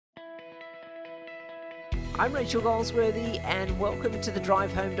I'm Rachael and welcome to the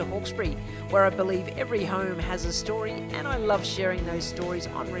drive home to Hawkesbury, where I believe every home has a story and I love sharing those stories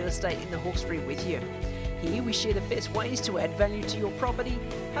on real estate in the Hawkesbury with you. Here we share the best ways to add value to your property,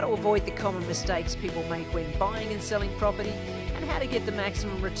 how to avoid the common mistakes people make when buying and selling property, and how to get the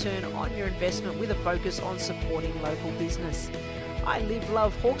maximum return on your investment with a focus on supporting local business. I live,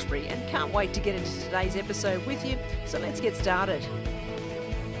 love Hawkesbury and can't wait to get into today's episode with you, so let's get started.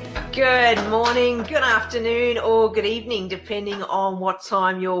 Good morning, good afternoon, or good evening, depending on what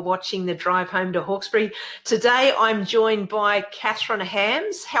time you're watching the drive home to Hawkesbury. Today, I'm joined by Kathryn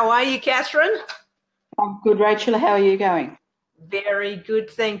Hams. How are you, Kathryn? I'm good, Rachael. How are you going? Very good,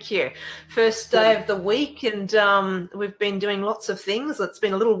 thank you. First day of the week, and we've been doing lots of things. It's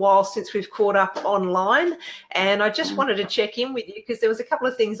been a little while since we've caught up online, and I just wanted to check in with you because there was a couple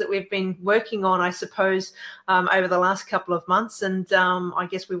of things that we've been working on, I suppose, over the last couple of months, and I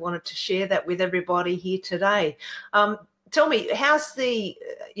guess we wanted to share that with everybody here today. Tell me, how's the,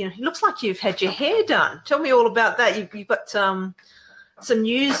 it looks like you've had your hair done. Tell me all about that. You've got some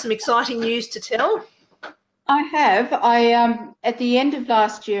news, some exciting news to tell. I have. At the end of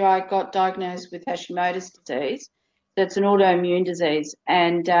last year, I got diagnosed with Hashimoto's disease. That's an autoimmune disease,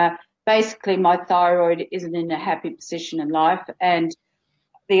 and basically my thyroid isn't in a happy position in life. And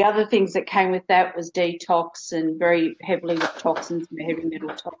the other things that came with that was detox and very heavily with toxins and heavy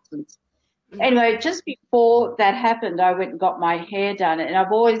metal toxins. Anyway, just before that happened, I went and got my hair done, and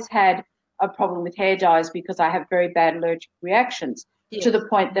I've always had a problem with hair dyes because I have very bad allergic reactions to the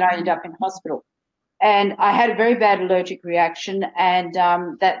point that I end up in hospital. And I had a very bad allergic reaction, and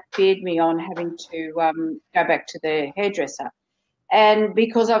that feared me on having to go back to the hairdresser. And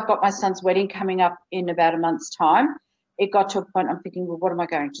because I've got my son's wedding coming up in about a month's time, it got to a point I'm thinking, well, what am I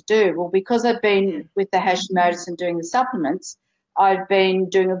going to do? Well, because I've been with the Hashimoto's and doing the supplements, I've been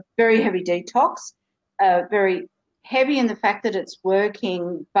doing a very heavy detox, very heavy in the fact that it's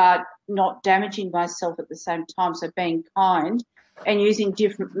working but not damaging myself at the same time, so being kind and using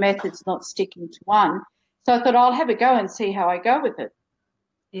different methods, not sticking to one. So I thought I'll have a go and see how I go with it.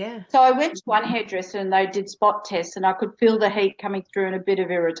 Yeah. So I went to one hairdresser and they did spot tests, and I could feel the heat coming through and a bit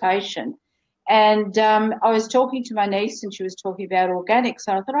of irritation. And I was talking to my niece and she was talking about organics.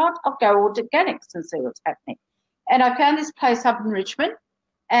 And I thought, I'll go organics and see what's happening. And I found this place up in Richmond,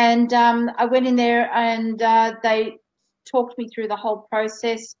 and I went in there and they talked me through the whole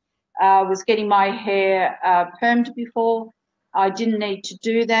process. I was getting my hair permed before. I didn't need to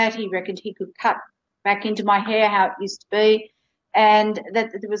do that. He reckoned he could cut back into my hair how it used to be, and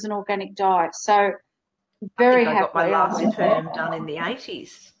that there was an organic dye. So very happy. I got my last perm done in the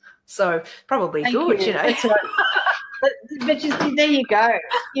 80s, so probably Thank good, you. That's right. But there you go.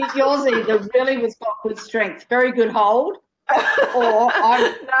 Yours either really was got good strength, very good hold, or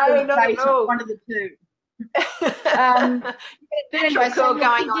I not at all. One of the two. But anyway, so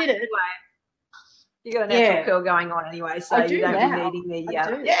going on anyway. You got a natural curl going on anyway, so you don't be needing the.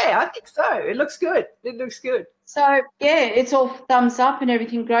 I think so. It looks good. It looks good. So it's all thumbs up and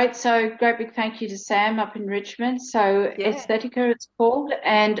everything great. So great big thank you to Sam up in Richmond. So Aesthetica, it's called,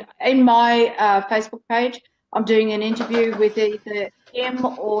 and in my Facebook page, I'm doing an interview with either him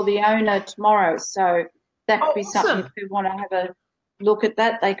or the owner tomorrow. So that could be something if they want to have a look at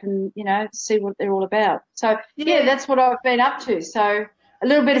that, they can see what they're all about. So that's what I've been up to. So a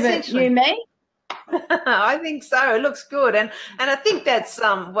little bit of a new me. I think so. It looks good, and I think that's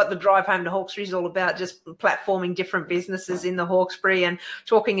what the drive home to Hawkesbury is all about, just platforming different businesses in the Hawkesbury and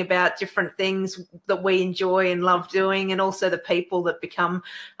talking about different things that we enjoy and love doing, and also the people that become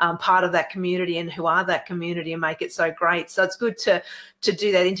part of that community and who are that community and make it so great. So it's good to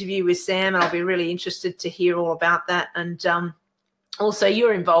do that interview with Sam, and I'll be really interested to hear all about that. And also,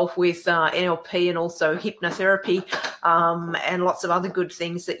 you're involved with NLP and also hypnotherapy and lots of other good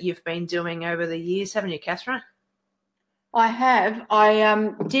things that you've been doing over the years, haven't you, Kathryn? I have.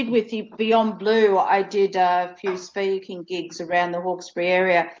 I did with the Beyond Blue. I did a few speaking gigs around the Hawkesbury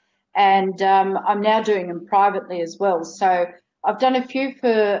area, and I'm now doing them privately as well. So I've done a few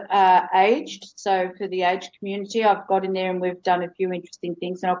for aged, so for the aged community. I've got in there and we've done a few interesting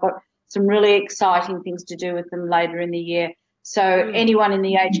things, and I've got some really exciting things to do with them later in the year. So anyone in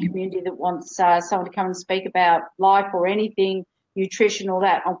the aged community that wants someone to come and speak about life or anything, nutrition, all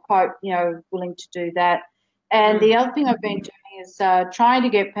that, I'm quite, willing to do that. And the other thing I've been doing is trying to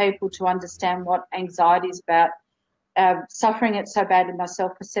get people to understand what anxiety is about, suffering it so badly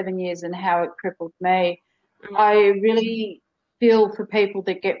myself for 7 years and how it crippled me. I really feel for people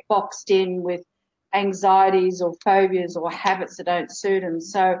that get boxed in with anxieties or phobias or habits that don't suit them.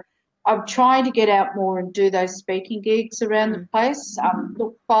 So I'm trying to get out more and do those speaking gigs around the place.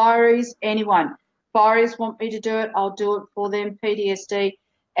 Look, fireys, anyone, fireys want me to do it, I'll do it for them, PTSD,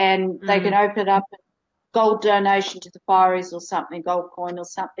 and they can open it up, gold donation to the fireys or something, gold coin or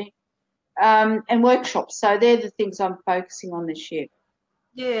something, and workshops. So they're the things I'm focusing on this year.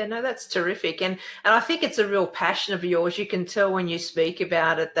 Yeah, no, that's terrific. And I think it's a real passion of yours. You can tell when you speak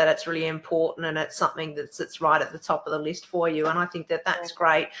about it that it's really important and it's something that sits right at the top of the list for you. And I think that that's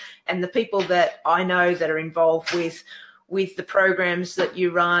great. And the people that I know that are involved with the programs that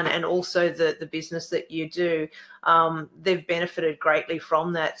you run and also the business that you do, they've benefited greatly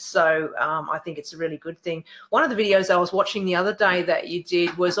from that. So I think it's a really good thing. One of the videos I was watching the other day that you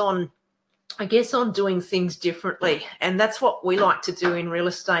did was on, I guess, on doing things differently. And that's what we like to do in real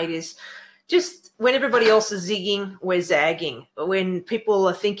estate, is just when everybody else is zigging, we're zagging. When people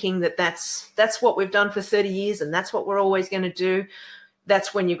are thinking that that's what we've done for 30 years and that's what we're always going to do,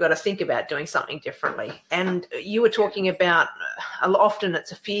 that's when you've got to think about doing something differently. And you were talking about often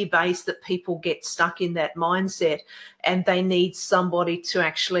it's a fear base that people get stuck in that mindset, and they need somebody to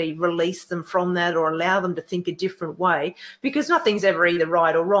actually release them from that or allow them to think a different way, because nothing's ever either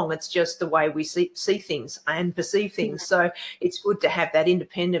right or wrong. It's just the way we see things and perceive things. So it's good to have that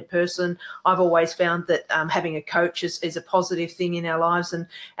independent person. I've always found that having a coach is a positive thing in our lives. And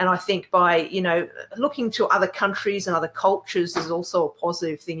I think by, looking to other countries and other cultures is also a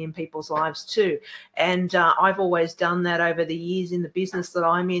positive thing in people's lives too. And I've always done that over the years in the business that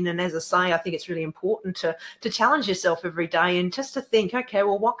I'm in. And as I say, I think it's really important to challenge yourself every day and just to think, okay,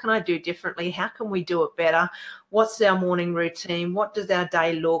 well, what can I do differently? How can we do it better? What's our morning routine? What does our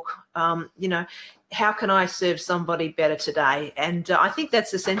day look? How can I serve somebody better today? And I think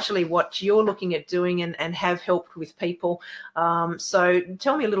that's essentially what you're looking at doing and have helped with people. So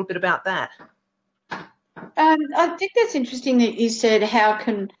tell me a little bit about that. I think that's interesting that you said, how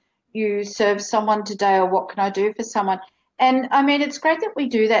can you serve someone today, or what can I do for someone? And I mean, it's great that we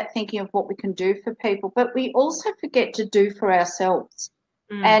do that, thinking of what we can do for people, but we also forget to do for ourselves.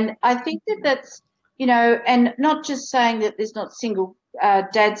 And I think that's, and not just saying that there's not single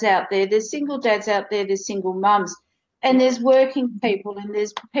dads out there. There's single dads out there, there's single mums, and there's working people, and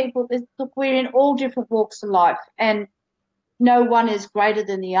there's people, look, we're in all different walks of life, and no one is greater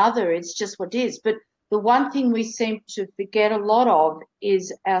than the other. It's just what it is. But the one thing we seem to forget a lot of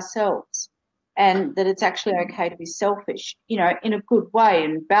is ourselves, and that it's actually okay to be selfish, in a good way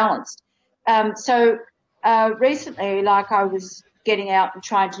and balanced. So recently, like, I was getting out and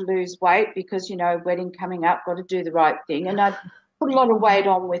trying to lose weight because, wedding coming up, got to do the right thing. And I put a lot of weight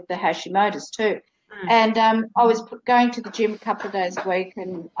on with the Hashimoto's too. And I was going to the gym a couple of days a week,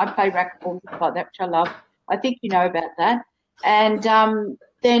 and I play racquetball and stuff like that, which I love. I think you know about that. And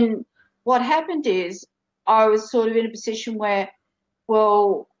then what happened is I was sort of in a position where,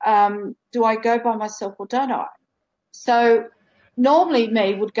 well, do I go by myself or don't I? So normally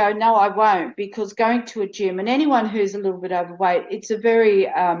me would go, no, I won't, because going to a gym, and anyone who's a little bit overweight, it's a very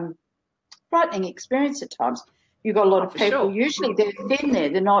frightening experience at times. You've got a lot of people, usually they're thin there,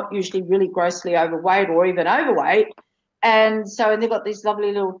 they're not usually really grossly overweight or even overweight. And so, and they've got these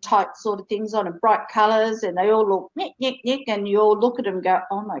lovely little tight sort of things on, and bright colours, and they all look nick, and you all look at them and go,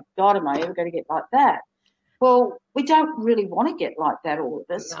 oh my God, am I ever going to get like that? Well, we don't really want to get like that, all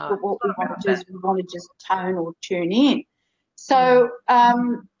of us. No, but what we want to do is we want to just tone or tune in. So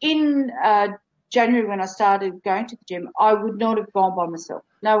in January, when I started going to the gym, I would not have gone by myself.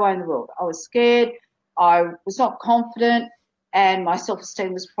 No way in the world. I was scared. I was not confident, and my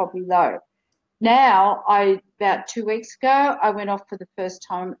self-esteem was probably low. Now, about 2 weeks ago, I went off for the first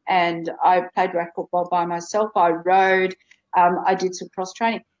time, and I played racquetball by myself. I rode. I did some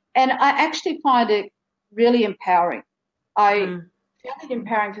cross-training. And I actually find it really empowering. I found it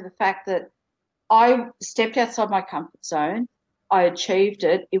empowering for the fact that I stepped outside my comfort zone. I achieved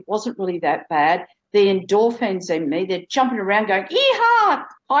it. It wasn't really that bad. The endorphins in me, they're jumping around going, yee-haw!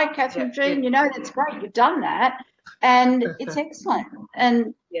 Hi, Kathryn Jean, that's great. You've done that. And it's excellent.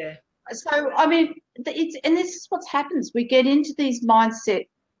 And so, I mean, and this is what happens. We get into these mindset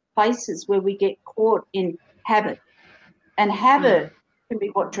places where we get caught in habit, and habit can be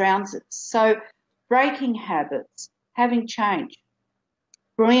what drowns us. So breaking habits, having change,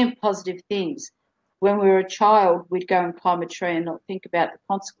 brilliant positive things. When we were a child, we'd go and climb a tree and not think about the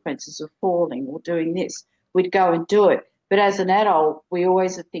consequences of falling or doing this. We'd go and do it. But as an adult, we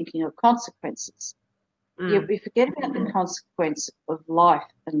always are thinking of consequences. Yet we forget about the consequence of life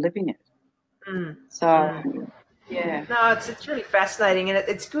and living it. So Yeah. No, it's really fascinating, and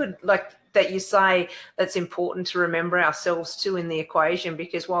it's good, like that you say, that's important to remember ourselves too in the equation,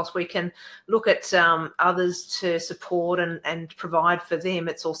 because whilst we can look at others to support and provide for them,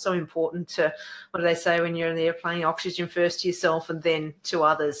 it's also important to, what do they say when you're in the airplane, oxygen first to yourself and then to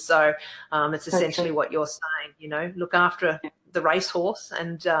others. So it's essentially what you're saying, you know, look after the racehorse,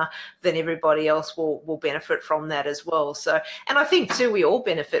 and then everybody else will benefit from that as well. So, and I think too, we all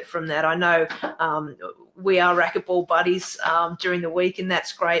benefit from that. I know we are racquetball buddies during the week, and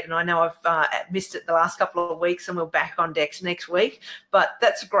that's great. And I know I've missed it the last couple of weeks, and we're back on decks next week. But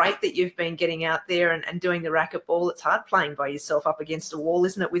that's great that you've been getting out there and doing the racquetball. It's hard playing by yourself up against a wall,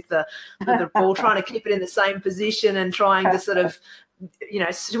 isn't it, with the ball, trying to keep it in the same position and trying to sort of, you know,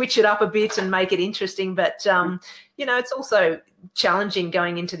 switch it up a bit and make it interesting. But you know, it's also challenging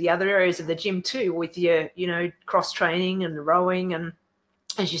going into the other areas of the gym too, with your, you know, cross training and the rowing. And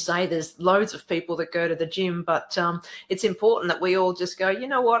as you say, there's loads of people that go to the gym, but it's important that we all just go, you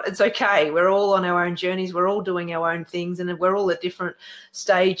know what, it's okay. We're all on our own journeys. We're all doing our own things, and we're all at different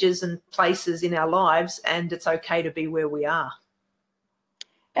stages and places in our lives, and it's okay to be where we are.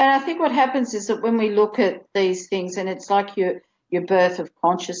 And I think what happens is that when we look at these things, and it's like your birth of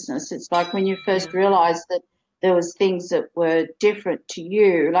consciousness, it's like when you first realised that there was things that were different to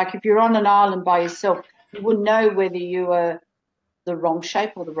you. Like if you're on an island by yourself, you wouldn't know whether you were the wrong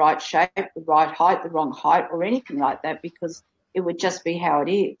shape or the right shape, the right height, the wrong height, or anything like that, because it would just be how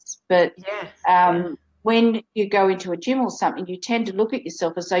it is. But when you go into a gym or something, you tend to look at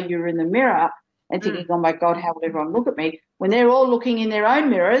yourself as though you're in the mirror and thinking, oh, my God, how will everyone look at me? When they're all looking in their own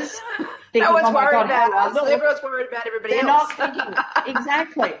mirrors, thinking, no one's oh, my worried God, about how us. Everyone's worried about everybody they're else. Not thinking,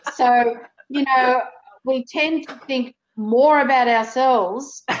 exactly. So, you know, we tend to think more about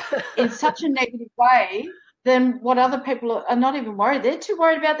ourselves in such a negative way than what other people are not even worried. They're too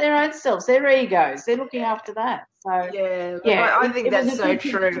worried about their own selves, their egos. They're looking after that. So, I think that's so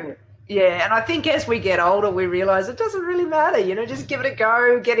true. Yeah, and I think as we get older, we realise it doesn't really matter, you know, just give it a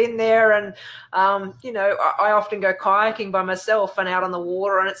go, get in there. And, you know, I often go kayaking by myself and out on the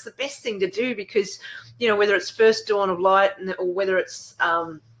water, and it's the best thing to do because, you know, whether it's first dawn of light or whether it's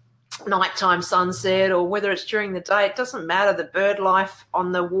nighttime sunset or whether it's during the day, it doesn't matter. The bird life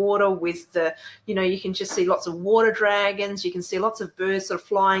on the water with the, you know, you can just see lots of water dragons. You can see lots of birds sort of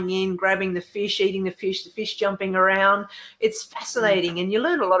flying in, grabbing the fish, eating the fish jumping around. It's fascinating. And you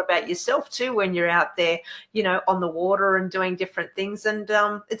learn a lot about yourself too when you're out there, you know, on the water and doing different things. And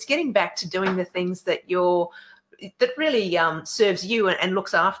it's getting back to doing the things that really serves you and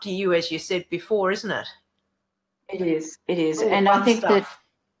looks after you, as you said before, isn't it? It is. It is. And I think that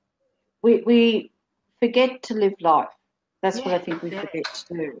we forget to live life. That's what I think we forget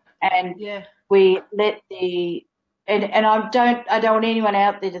to do. And we let and I don't want anyone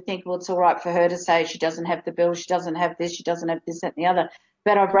out there to think, well, it's all right for her to say she doesn't have the bill, she doesn't have this, she doesn't have this, that, and the other.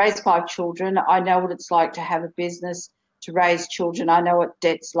 But I've raised 5 children. I know what it's like to have a business, to raise children. I know what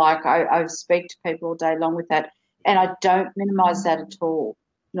debt's like. I speak to people all day long with that. And I don't minimise that at all,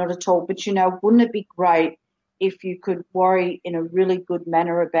 not at all. But, you know, wouldn't it be great if you could worry in a really good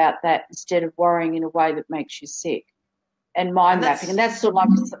manner about that instead of worrying in a way that makes you sick? And mind mapping. And that's sort of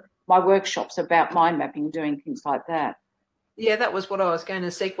like my workshops about mind mapping and doing things like that. Yeah, that was what I was going to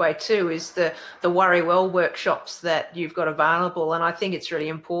segue to, is the Worry Well workshops that you've got available. And I think it's really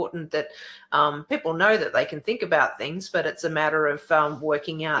important that people know that they can think about things, but it's a matter of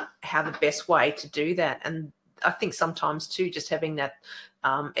working out how the best way to do that. And I think sometimes too, just having that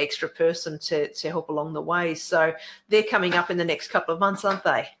extra person to help along the way. So they're coming up in the next couple of months, aren't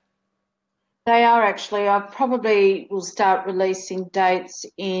they? They are actually. I probably will start releasing dates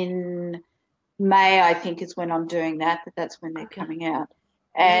in May, I think, is when I'm doing that, but that's when they're coming out.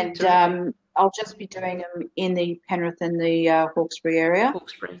 And I'll just be doing them in the Penrith and the Hawkesbury area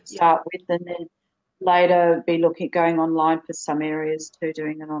to start with, and then later be going online for some areas too,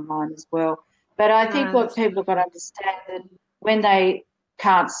 doing it online as well. But I think what people have got to understand, that when they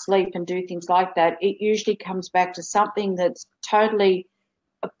can't sleep and do things like that, it usually comes back to something that's totally,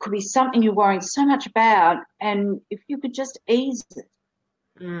 it could be something you're worrying so much about, and if you could just ease it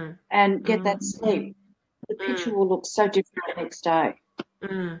and get that sleep, the picture will look so different the next day.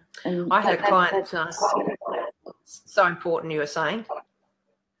 And I had a client, so important you were saying.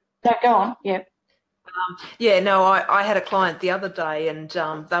 No, go on, I had a client the other day, and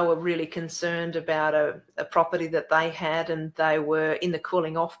they were really concerned about a property that they had, and they were in the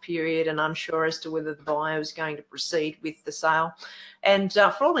cooling off period and unsure as to whether the buyer was going to proceed with the sale. And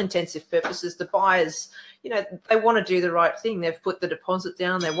for all intensive purposes, the buyers, you know, they want to do the right thing. They've put the deposit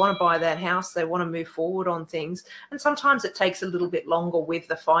down. They want to buy that house. They want to move forward on things. And sometimes it takes a little bit longer with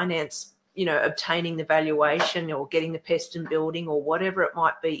the finance obtaining the valuation or getting the pest and building or whatever it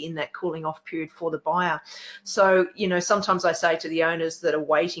might be in that cooling off period for the buyer. So, sometimes I say to the owners that are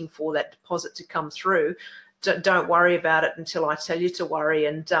waiting for that deposit to come through, don't worry about it until I tell you to worry.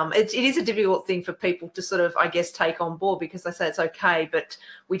 And it is a difficult thing for people to sort of, I guess, take on board, because they say it's okay, but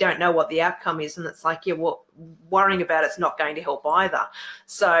we don't know what the outcome is. And it's like, yeah, well, worrying about it's not going to help either.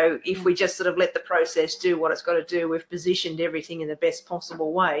 So if we just sort of let the process do what it's got to do, we've positioned everything in the best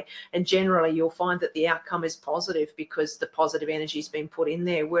possible way. And generally you'll find that the outcome is positive because the positive energy has been put in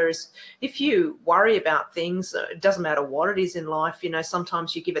there. Whereas if you worry about things, it doesn't matter what it is in life,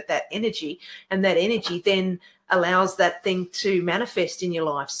 sometimes you give it that energy, and that energy then allows that thing to manifest in your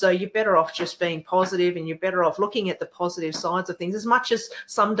life. So you're better off just being positive, and you're better off looking at the positive sides of things. As much as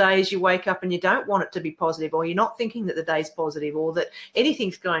some days you wake up and you don't want it to be positive, or you're not thinking that the day's positive or that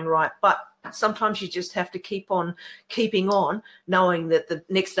anything's going right, but sometimes you just have to keep on keeping on, knowing that the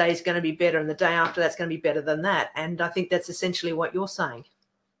next day is going to be better and the day after that's going to be better than that. And I think that's essentially what you're saying.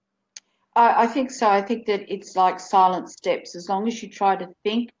 I think so. I think that it's like silent steps. As long as you try to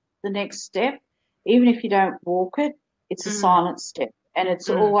think the next step, even if you don't walk it, it's a silent step, and it's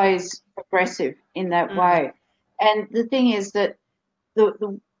always progressive in that way. And the thing is that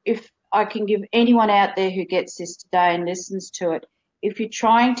if I can give anyone out there who gets this today and listens to it, if you're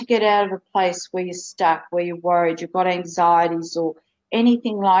trying to get out of a place where you're stuck, where you're worried, you've got anxieties or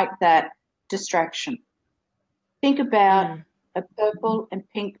anything like that, distraction. Think about a purple and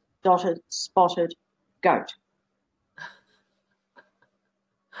pink dotted spotted goat.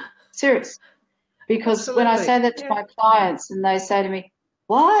 Serious. Because Absolutely. when I say that to my clients and they say to me,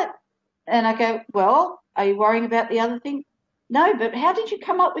 what? And I go, well, are you worrying about the other thing? No, but how did you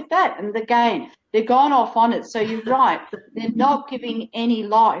come up with that? And again, they're gone off on it. So you're right. They're not giving any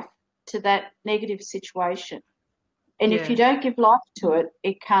life to that negative situation. And if you don't give life to it,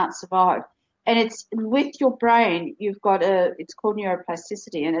 it can't survive. And it's with your brain, you've got it's called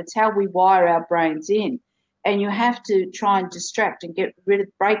neuroplasticity, and it's how we wire our brains in. And you have to try and distract and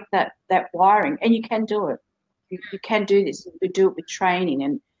break that wiring. And you can do it. You can do this. You can do it with training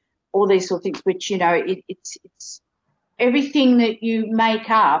and all these sort of things, which, it's everything that you make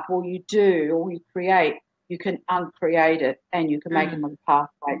up or you do or you create, you can uncreate it and you can make another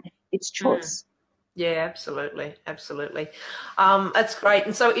pathway. It's choice. Yeah, absolutely. Absolutely. That's great.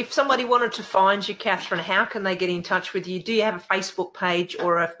 And so if somebody wanted to find you, Kathryn, how can they get in touch with you? Do you have a Facebook page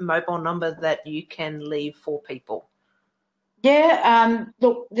or a mobile number that you can leave for people? Yeah,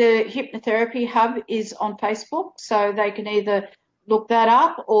 look, the Hypnotherapy Hub is on Facebook, so they can either look that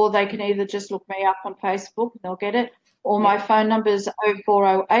up or they can either just look me up on Facebook and they'll get it. Or my phone number is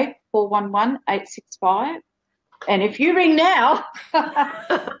 0408 411 865. And if you ring now...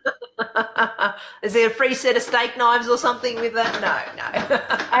 Is there a free set of steak knives or something with that? No.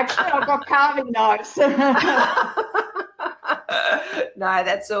 Actually, I've got carving knives. No,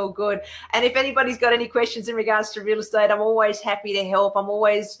 that's all good. And if anybody's got any questions in regards to real estate, I'm always happy to help. I'm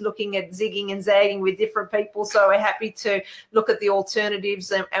always looking at zigging and zagging with different people, so we're happy to look at the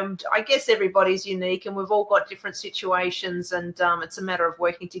alternatives. And I guess everybody's unique and we've all got different situations, and it's a matter of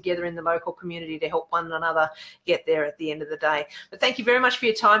working together in the local community to help one another get there at the end of the day. But thank you very much for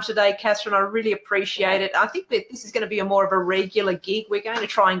your time today, Kathryn. I really appreciate it. I think that this is going to be more of a regular gig. We're going to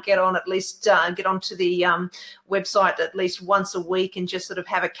try and get on at least get onto the website at least once a week and just sort of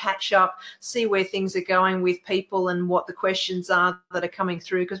have a catch up, see where things are going with people and what the questions are that are coming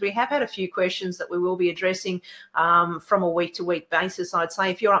through, because we have had a few questions that we will be addressing from a week to week basis. I'd say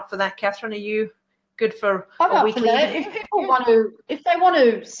if you're up for that, Kathryn, are you good for a weekly? If people want to, if they want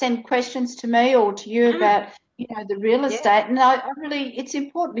to send questions to me or to you about, the real estate, and I really, it's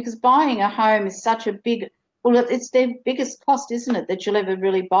important because buying a home is such a big, it's their biggest cost, isn't it? That you'll ever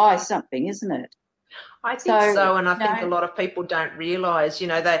really buy something, isn't it? I think so, and I think a lot of people don't realise,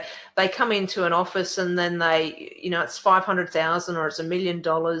 they come into an office and then they, it's $500,000 or it's $1 million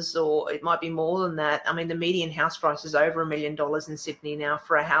or it might be more than that. I mean, the median house price is over $1 million in Sydney now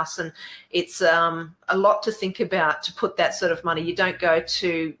for a house, and it's a lot to think about to put that sort of money. You don't go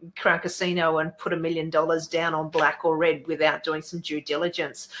to Crown Casino and put $1 million down on black or red without doing some due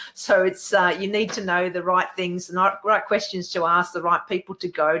diligence. So it's you need to know the right things, the right questions to ask, the right people to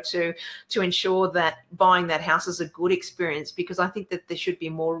go to ensure that buying that house as a good experience, because I think that there should be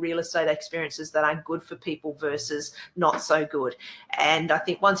more real estate experiences that are good for people versus not so good. And I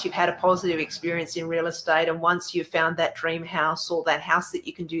think once you've had a positive experience in real estate, and once you've found that dream house, or that house that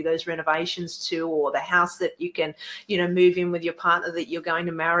you can do those renovations to, or the house that you can, move in with your partner that you're going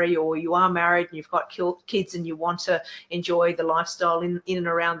to marry, or you are married and you've got kids and you want to enjoy the lifestyle in and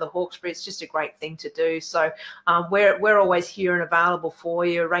around the Hawkesbury, it's just a great thing to do. So we're always here and available for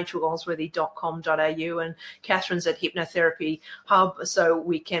you. RachelGoldsworthy.com.au, and Kathryn's at Hypnotherapy Hub, so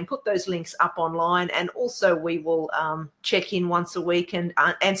we can put those links up online. And also we will check in once a week and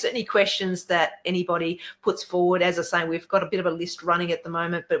answer any questions that anybody puts forward. As I say, we've got a bit of a list running at the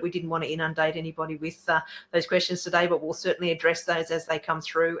moment, but we didn't want to inundate anybody with those questions today, but we'll certainly address those as they come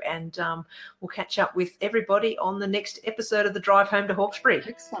through. And we'll catch up with everybody on the next episode of the Drive Home to Hawkesbury.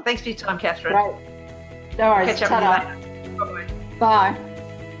 Excellent. Thanks for your time, Kathryn. Great. No worries. Catch up with you later. Bye-bye. Bye.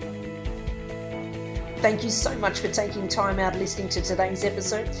 Thank you so much for taking time out listening to today's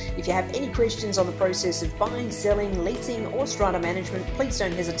episode. If you have any questions on the process of buying, selling, leasing, or strata management, please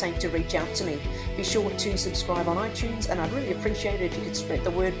don't hesitate to reach out to me. Be sure to subscribe on iTunes, and I'd really appreciate it if you could spread the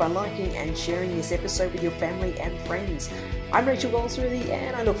word by liking and sharing this episode with your family and friends. I'm Rachael Goldsworthy,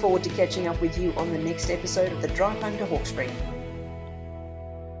 and I look forward to catching up with you on the next episode of the Drive Home to Hawkesbury.